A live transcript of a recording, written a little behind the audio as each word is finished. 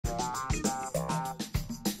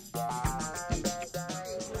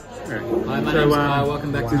Hi, my name's Kyle.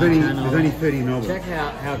 Welcome back to my channel. There's only 30 novel. Check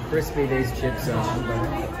out how crispy these chips are.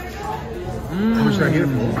 How much did I get it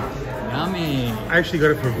for? Yummy. I actually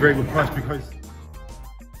got it for a very good price because...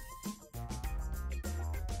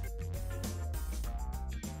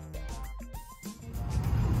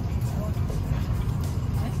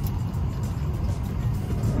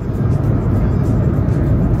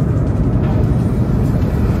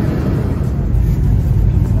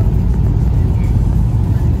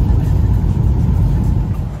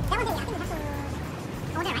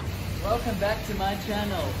 Welcome back to my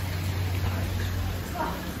channel.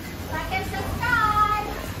 Like and subscribe.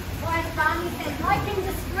 Boy, Mommy says like and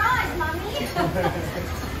subscribe, Mommy.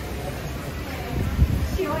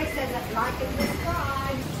 She always says that, like and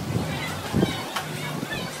subscribe.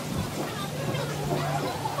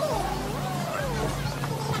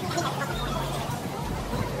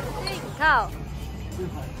 Go.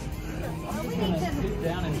 Sit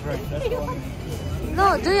down and drink. That's all I mean.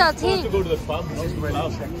 No, do your thing. Go to the pub.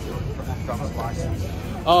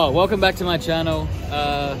 Oh, welcome back to my channel.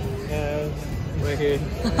 We're here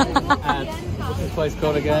at what's this place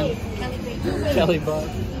called again? Kelly Bud.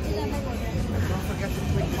 Don't forget to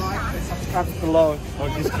click like and subscribe below. Or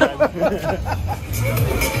subscribe.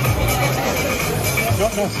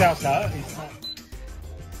 Not no salsa.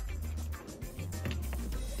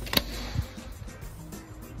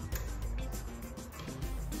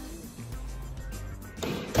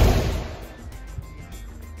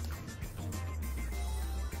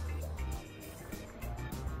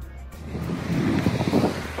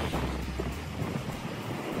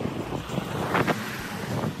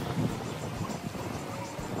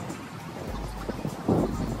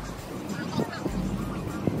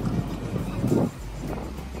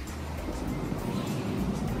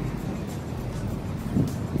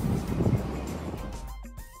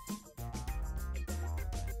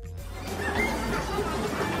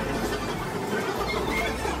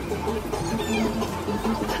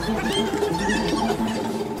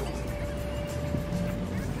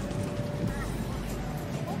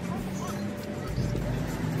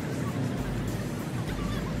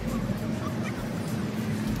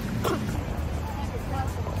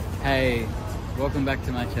 Hey, welcome back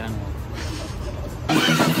to my channel.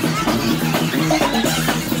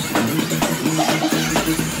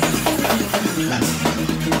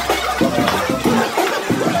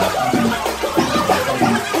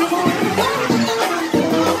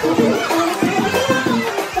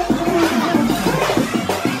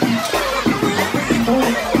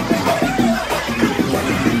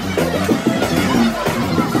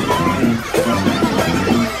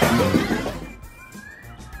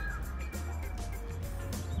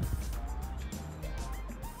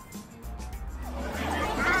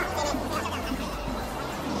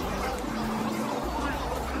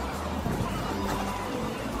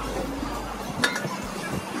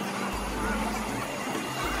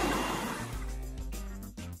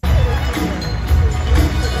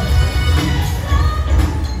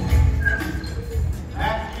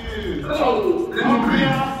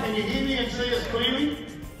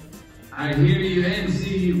 I hear you and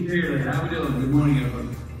see you clearly. How we doing? Good morning,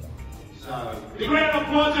 everyone. So, big round of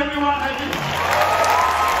applause, everyone.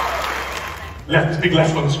 Left, there's big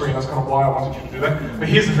left on the screen. That's kind of why I wanted you to do that. But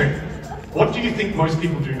here's the thing. What do you think most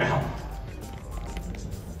people do now?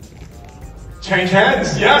 Change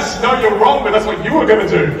hands. Yes. No, you're wrong, but that's what you were going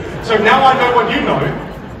to do. So now I know what you know,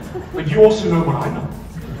 but you also know what I know.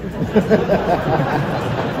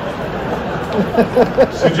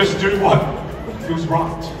 So just do what feels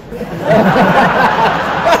right.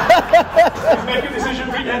 Just make a decision,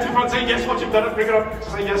 bring your hands in front, say yes, once you've done it, bring it up,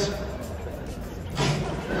 say yes.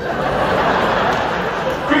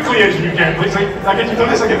 Quickly as you can, please. Like, you've done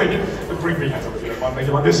this, okay, thank you. But bring me hands up if you don't mind, make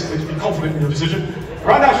it like this, please be confident in your decision.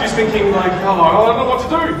 Right now she's thinking like, oh, I don't know what to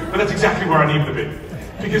do. But that's exactly where I need to be.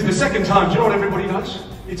 Because the second time, do you know what everybody does?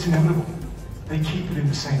 It's inevitable. They keep it in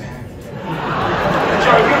the same hand.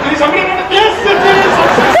 Joe, yes, it is!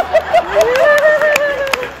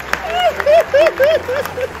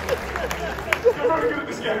 You're very good at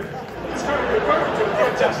this game. It's very good,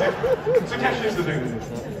 fantastic. So Cash, here's the thing.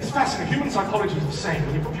 It's fascinating. Human psychology is the same.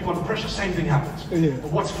 When you put people under pressure, same thing happens.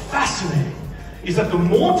 But what's fascinating is that the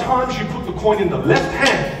more times you put the coin in the left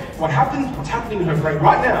hand, what's happening in her brain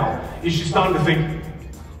right now is she's starting to think,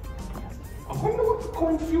 I wonder what the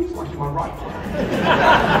coin feels like in my right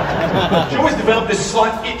hand. She always developed this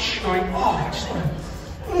slight itch going, oh, I just want to,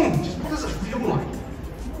 just what does it feel like?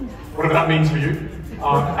 Whatever that means for you.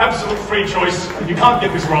 Absolute free choice. You can't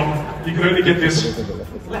get this wrong. You can only get this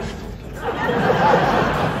left.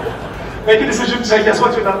 Make a decision, say yes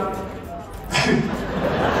once you're done.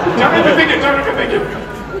 Don't overthink it.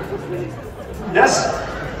 Yes?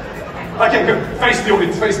 Okay, good. Face the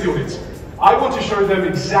audience. I want to show them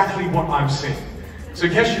exactly what I'm seeing. So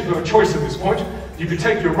Kesh, you've got a choice at this point. You could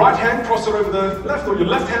take your right hand, cross it over the left, or your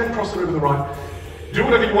left hand, cross it over the right. Do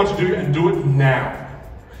whatever you want to do, and do it now.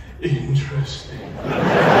 Interesting.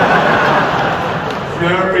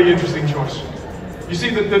 Very interesting choice. You see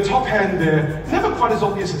the top hand there, never quite as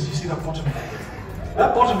obvious as you see that bottom hand.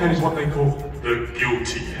 That bottom hand is what they call the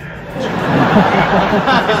guilty hand. It's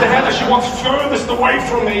the hand that she wants furthest away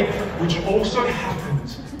from me, which also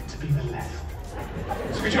happens to be the left.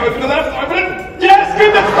 So could you open the left? Open it? Yes,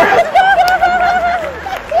 good, that's great!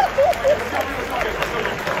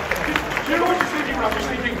 You know what you're thinking, Ralph? You're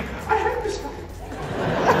thinking, I hate this guy.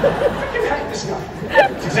 You hate this guy.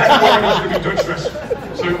 It's exactly what I'm thinking, don't stress.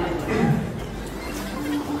 So,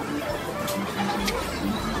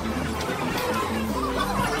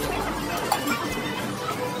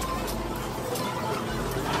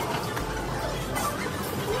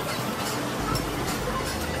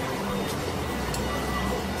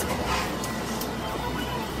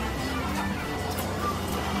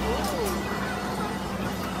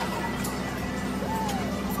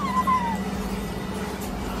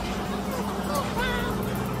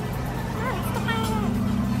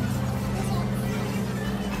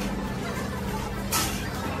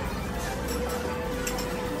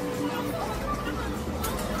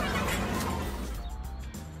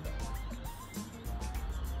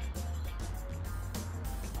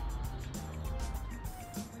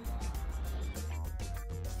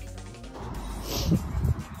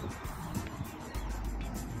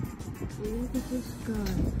 Look at this guy.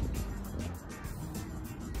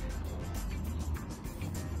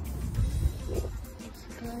 This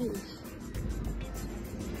guy is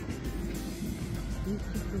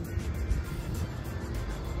beautiful.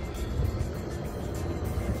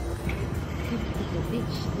 Look at the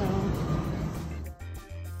beach though.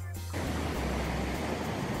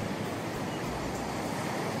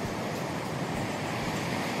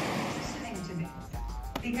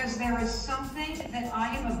 Because there is something that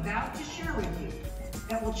I am about to share with you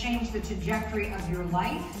that will change the trajectory of your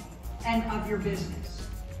life and of your business.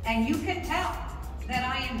 And you can tell that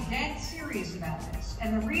I am dead serious about this.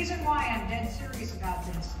 And the reason why I'm dead serious about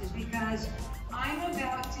this is because I'm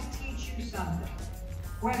about to teach you something.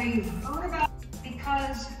 Whether you've heard about it,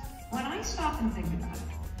 because when I stop and think about it,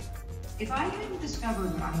 if I hadn't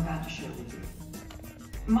discovered what I'm about to share with you,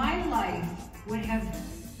 my life would have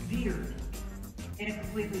veered in a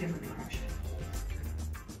completely different direction.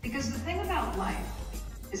 Because the thing about life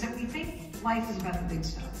is that we think life is about the big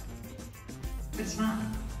stuff, but it's not.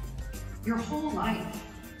 Your whole life,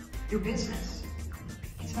 your business,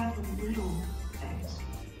 it's about the little things.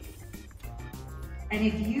 And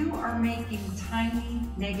if you are making tiny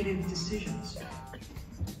negative decisions,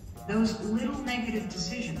 those little negative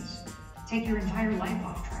decisions take your entire life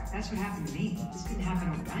off track. That's what happened to me. This didn't happen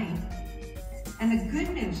overnight. And the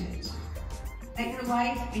good news is that your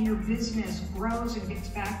life and your business grows and gets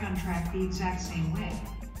back on track the exact same way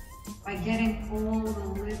by getting all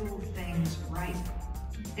the little things right.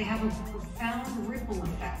 They have a profound ripple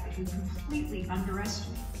effect that you completely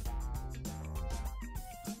underestimate.